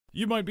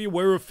You might be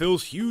aware of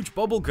Phil's huge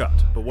bubble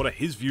gut, but what are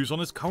his views on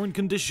his current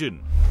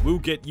condition? We'll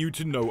get you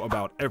to know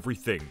about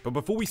everything, but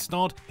before we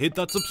start, hit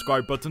that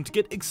subscribe button to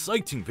get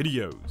exciting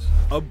videos.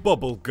 A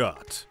bubble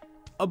gut.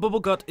 A bubble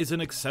gut is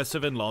an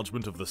excessive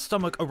enlargement of the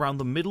stomach around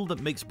the middle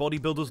that makes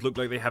bodybuilders look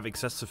like they have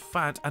excessive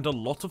fat and a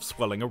lot of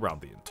swelling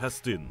around the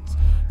intestines.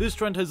 This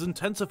trend has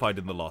intensified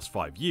in the last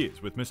 5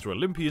 years, with Mr.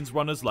 Olympians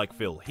runners like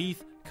Phil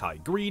Heath, A.K.A.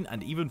 Green,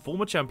 and even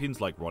former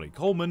champions like Ronnie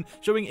Coleman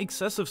showing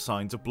excessive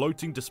signs of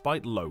bloating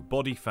despite low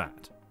body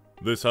fat.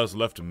 This has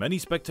left many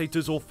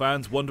spectators or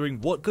fans wondering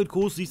what could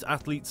cause these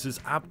athletes'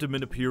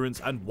 abdomen appearance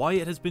and why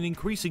it has been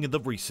increasing in the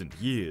recent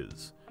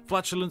years.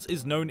 Flatulence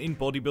is known in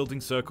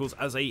bodybuilding circles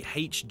as a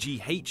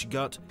HGH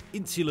gut,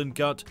 insulin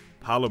gut,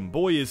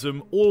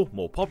 palamboyism, or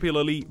more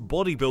popularly,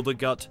 bodybuilder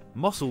gut,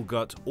 muscle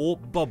gut, or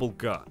bubble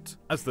gut.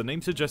 As the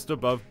name suggests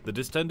above, the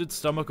distended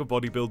stomach of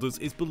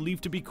bodybuilders is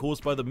believed to be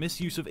caused by the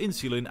misuse of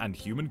insulin and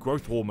human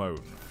growth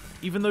hormone.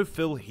 Even though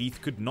Phil Heath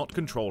could not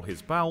control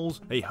his bowels,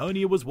 a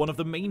hernia was one of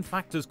the main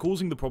factors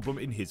causing the problem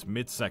in his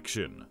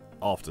midsection.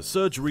 After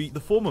surgery,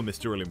 the former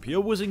Mr. Olympia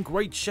was in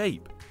great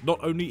shape.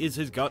 Not only is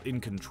his gut in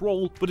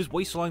control, but his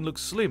waistline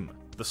looks slim.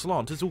 The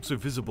slant is also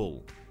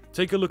visible.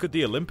 Take a look at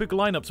the Olympic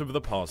lineups over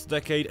the past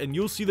decade and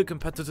you'll see the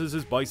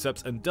competitors'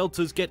 biceps and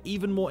deltas get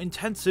even more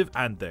intensive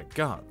and their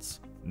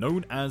guts.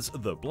 Known as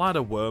the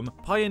bladder worm,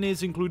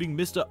 pioneers including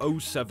Mr. O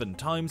 7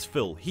 times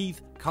Phil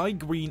Heath, A.K.A.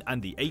 Green,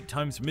 and the 8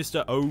 times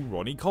Mr. O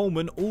Ronnie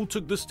Coleman all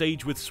took the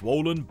stage with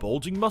swollen,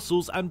 bulging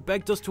muscles and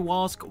begged us to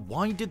ask,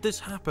 why did this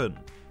happen?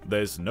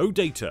 There's no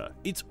data,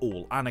 it's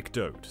all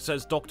anecdote,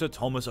 says Dr.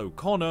 Thomas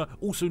O'Connor,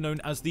 also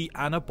known as the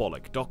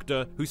anabolic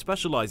doctor, who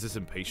specializes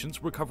in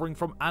patients recovering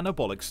from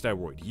anabolic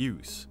steroid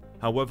use.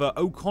 However,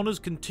 O'Connor's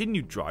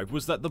continued drive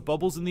was that the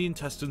bubbles in the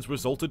intestines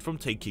resulted from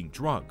taking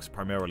drugs,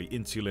 primarily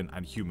insulin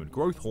and human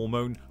growth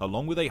hormone,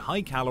 along with a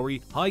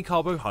high-calorie,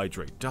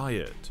 high-carbohydrate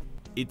diet.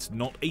 It's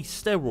not a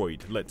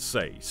steroid, let's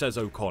say, says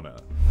O'Connor.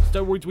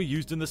 Steroids were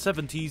used in the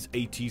 70s,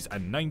 80s,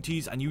 and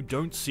 90s, and you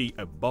don't see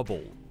a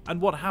bubble. And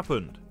what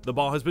happened? The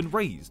bar has been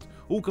raised.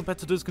 All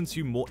competitors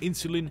consume more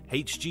insulin,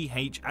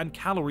 HGH, and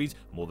calories,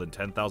 more than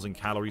 10,000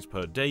 calories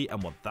per day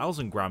and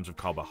 1,000 grams of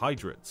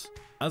carbohydrates.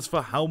 As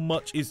for how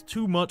much is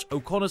too much,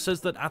 O'Connor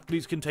says that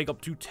athletes can take up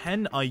to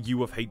 10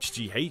 IU of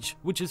HGH,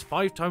 which is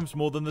 5 times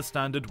more than the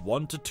standard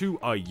 1 to 2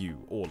 IU,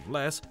 or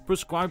less,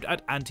 prescribed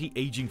at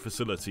anti-aging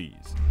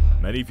facilities.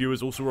 Many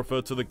viewers also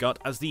refer to the gut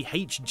as the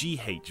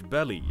HGH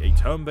belly, a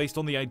term based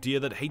on the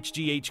idea that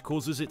HGH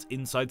causes its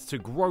insides to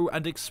grow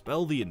and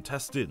expel the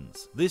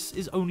intestines. This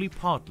is only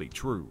partly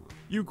true.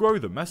 You grow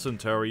the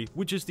mesentery,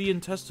 which is the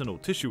intestinal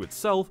tissue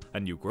itself,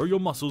 and you grow your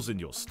muscles in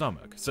your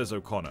stomach, says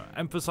O'Connor,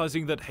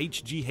 emphasizing that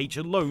HGH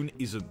alone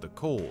isn't the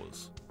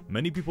cause.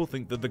 Many people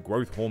think that the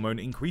growth hormone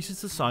increases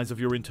the size of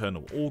your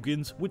internal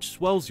organs, which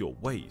swells your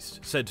waist,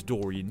 said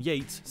Dorian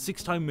Yates,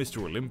 6-time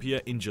Mr.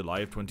 Olympia, in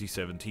July of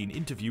 2017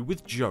 interview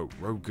with Joe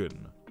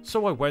Rogan.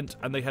 So I went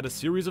and they had a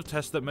series of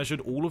tests that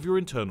measured all of your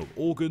internal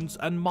organs,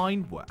 and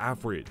mine were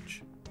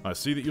average. I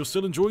see that you're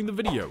still enjoying the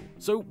video,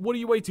 so what are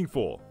you waiting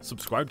for?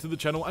 Subscribe to the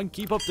channel and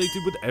keep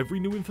updated with every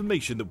new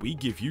information that we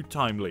give you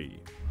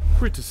timely.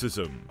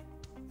 Criticism.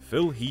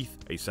 Phil Heath,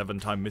 a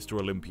 7-time Mr.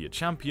 Olympia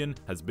champion,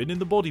 has been in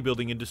the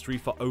bodybuilding industry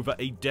for over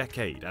a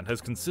decade and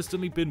has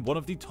consistently been one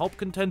of the top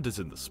contenders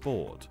in the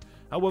sport.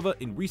 However,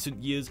 in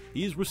recent years,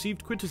 he has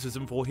received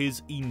criticism for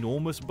his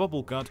enormous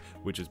bubble gut,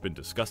 which has been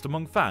discussed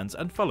among fans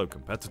and fellow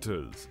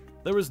competitors.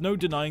 There is no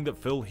denying that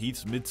Phil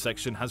Heath's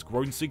midsection has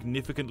grown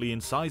significantly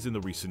in size in the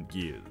recent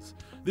years.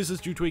 This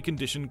is due to a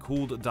condition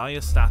called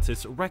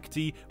diastasis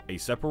recti, a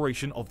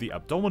separation of the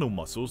abdominal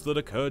muscles that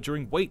occur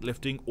during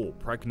weightlifting or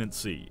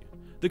pregnancy.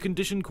 The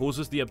condition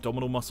causes the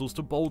abdominal muscles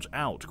to bulge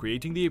out,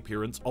 creating the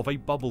appearance of a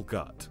bubble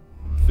gut.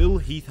 Phil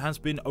Heath has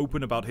been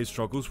open about his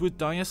struggles with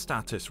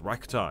diastasis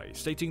recti,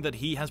 stating that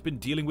he has been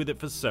dealing with it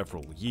for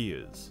several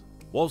years.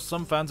 While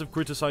some fans have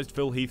criticized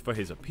Phil Heath for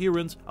his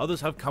appearance,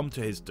 others have come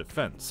to his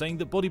defense, saying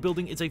that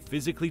bodybuilding is a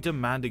physically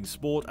demanding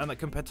sport and that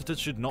competitors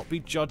should not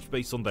be judged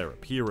based on their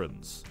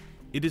appearance.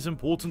 It is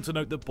important to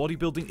note that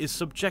bodybuilding is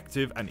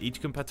subjective and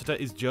each competitor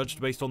is judged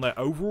based on their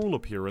overall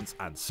appearance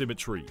and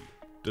symmetry.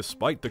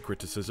 Despite the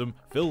criticism,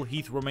 Phil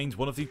Heath remains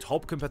one of the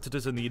top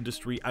competitors in the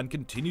industry and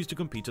continues to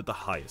compete at the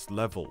highest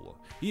level.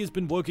 He has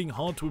been working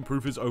hard to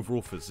improve his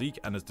overall physique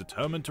and is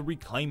determined to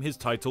reclaim his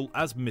title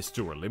as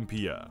Mr.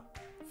 Olympia.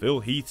 Phil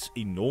Heath's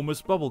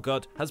enormous bubble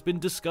gut has been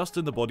discussed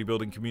in the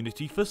bodybuilding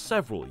community for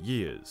several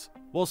years.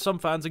 While some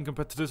fans and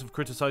competitors have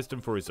criticized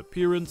him for his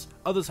appearance,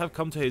 others have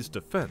come to his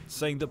defense,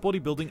 saying that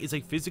bodybuilding is a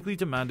physically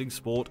demanding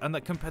sport and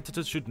that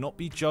competitors should not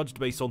be judged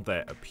based on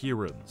their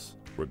appearance.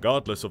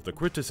 Regardless of the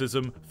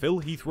criticism, Phil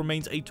Heath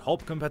remains a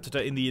top competitor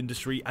in the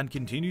industry and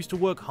continues to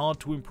work hard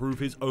to improve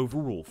his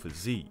overall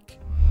physique.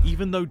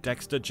 Even though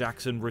Dexter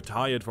Jackson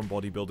retired from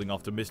bodybuilding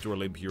after Mr.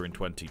 Olympia in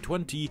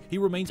 2020, he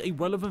remains a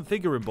relevant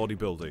figure in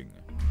bodybuilding.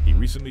 He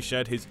recently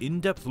shared his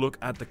in-depth look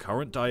at the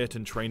current diet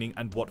and training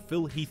and what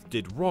Phil Heath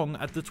did wrong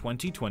at the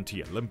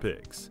 2020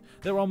 Olympics.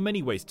 There are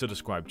many ways to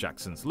describe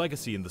Jackson's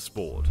legacy in the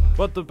sport,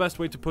 but the best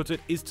way to put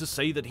it is to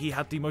say that he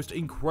had the most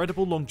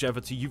incredible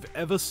longevity you've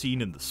ever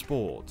seen in the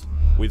sport.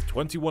 With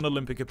 21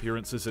 Olympic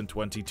appearances in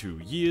 22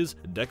 years,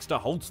 Dexter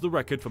holds the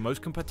record for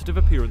most competitive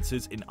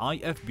appearances in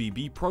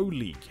IFBB Pro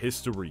League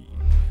history.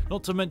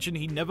 Not to mention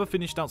he never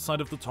finished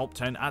outside of the top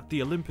 10 at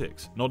the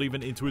Olympics, not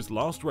even into his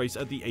last race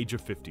at the age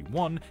of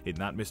 51 in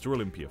that Mr.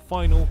 Olympia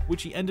final,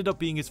 which he ended up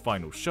being his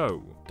final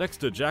show.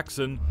 Dexter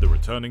Jackson, the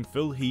returning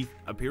Phil Heath,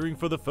 appearing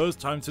for the first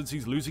time since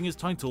he's losing his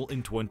title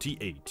in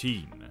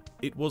 2018.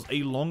 It was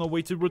a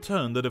long-awaited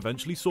return that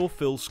eventually saw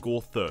Phil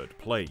score 3rd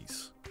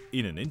place.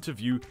 In an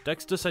interview,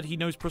 Dexter said he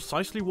knows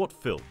precisely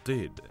what Phil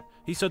did.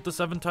 He said the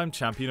 7-time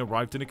champion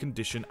arrived in a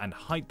condition and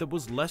height that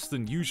was less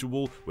than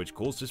usual, which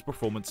caused his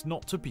performance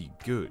not to be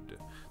good.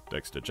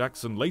 Dexter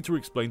Jackson later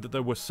explained that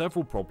there were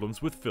several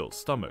problems with Phil's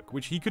stomach,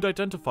 which he could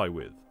identify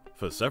with.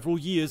 For several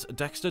years,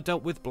 Dexter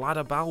dealt with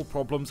bladder-bowel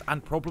problems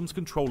and problems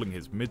controlling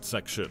his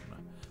midsection.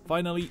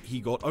 Finally, he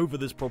got over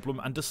this problem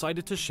and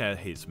decided to share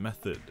his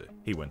method.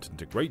 He went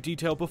into great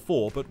detail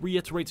before, but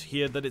reiterates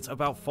here that it's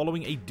about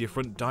following a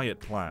different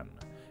diet plan.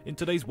 In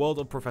today's world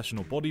of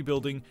professional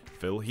bodybuilding,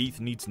 Phil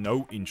Heath needs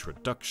no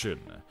introduction.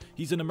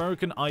 He's an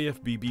American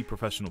IFBB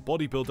professional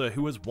bodybuilder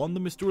who has won the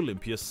Mr.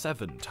 Olympia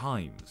 7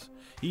 times.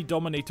 He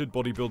dominated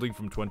bodybuilding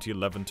from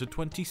 2011 to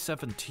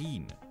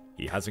 2017.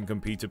 He hasn't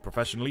competed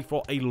professionally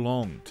for a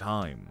long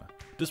time.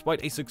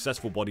 Despite a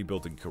successful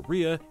bodybuilding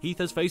career, Heath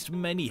has faced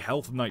many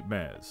health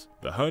nightmares.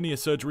 The hernia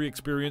surgery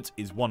experience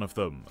is one of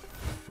them.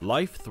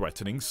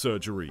 Life-threatening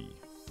surgery.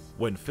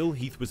 When Phil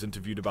Heath was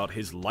interviewed about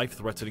his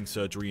life-threatening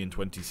surgery in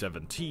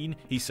 2017,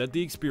 he said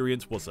the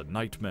experience was a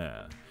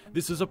nightmare.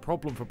 This is a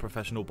problem for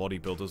professional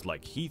bodybuilders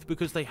like Heath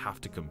because they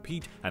have to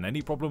compete, and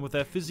any problem with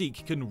their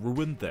physique can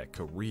ruin their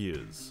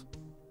careers.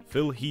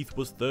 Phil Heath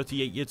was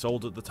 38 years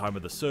old at the time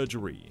of the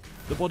surgery.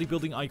 The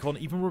bodybuilding icon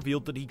even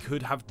revealed that he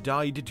could have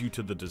died due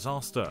to the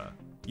disaster.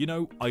 "You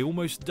know, I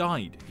almost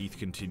died," Heath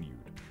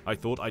continued. "I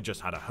thought I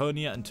just had a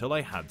hernia until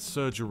I had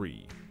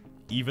surgery."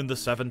 Even the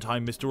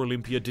 7-time Mr.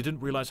 Olympia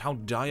didn't realize how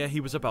dire he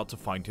was about to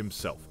find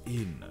himself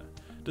in.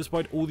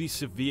 Despite all these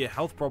severe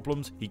health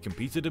problems, he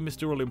competed in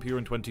Mr. Olympia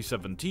in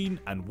 2017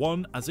 and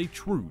won as a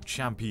true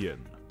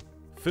champion.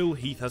 Phil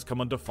Heath has come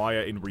under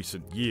fire in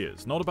recent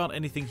years, not about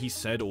anything he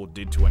said or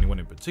did to anyone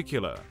in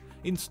particular.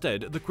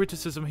 Instead, the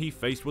criticism he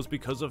faced was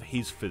because of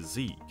his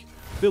physique.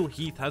 Phil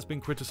Heath has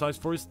been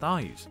criticized for his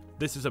thighs.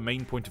 This is a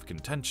main point of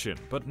contention,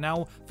 but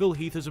now Phil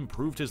Heath has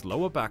improved his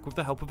lower back with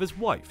the help of his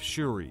wife,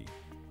 Shuri.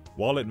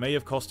 While it may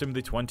have cost him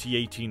the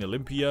 2018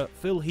 Olympia,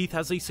 Phil Heath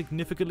has a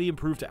significantly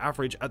improved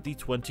average at the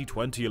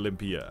 2020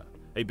 Olympia.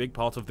 A big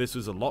part of this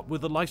is a lot with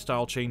the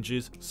lifestyle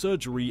changes,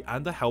 surgery,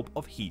 and the help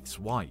of Heath's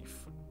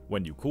wife.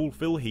 When you call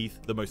Phil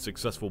Heath the most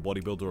successful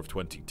bodybuilder of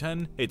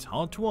 2010, it's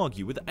hard to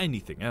argue with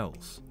anything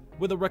else.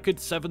 With a record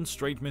 7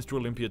 straight Mr.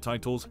 Olympia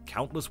titles,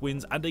 countless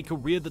wins, and a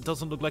career that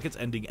doesn't look like it's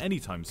ending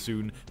anytime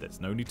soon,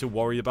 there's no need to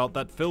worry about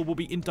that. Phil will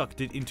be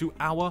inducted into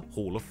our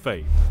Hall of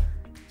Fame.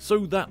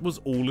 So that was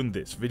all in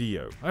this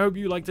video. I hope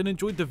you liked and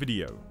enjoyed the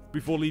video.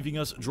 Before leaving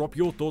us, drop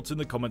your thoughts in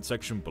the comment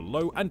section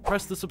below and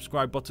press the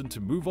subscribe button to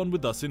move on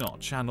with us in our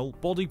channel,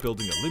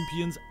 Bodybuilding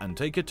Olympians, and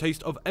take a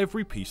taste of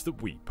every piece that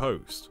we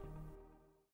post.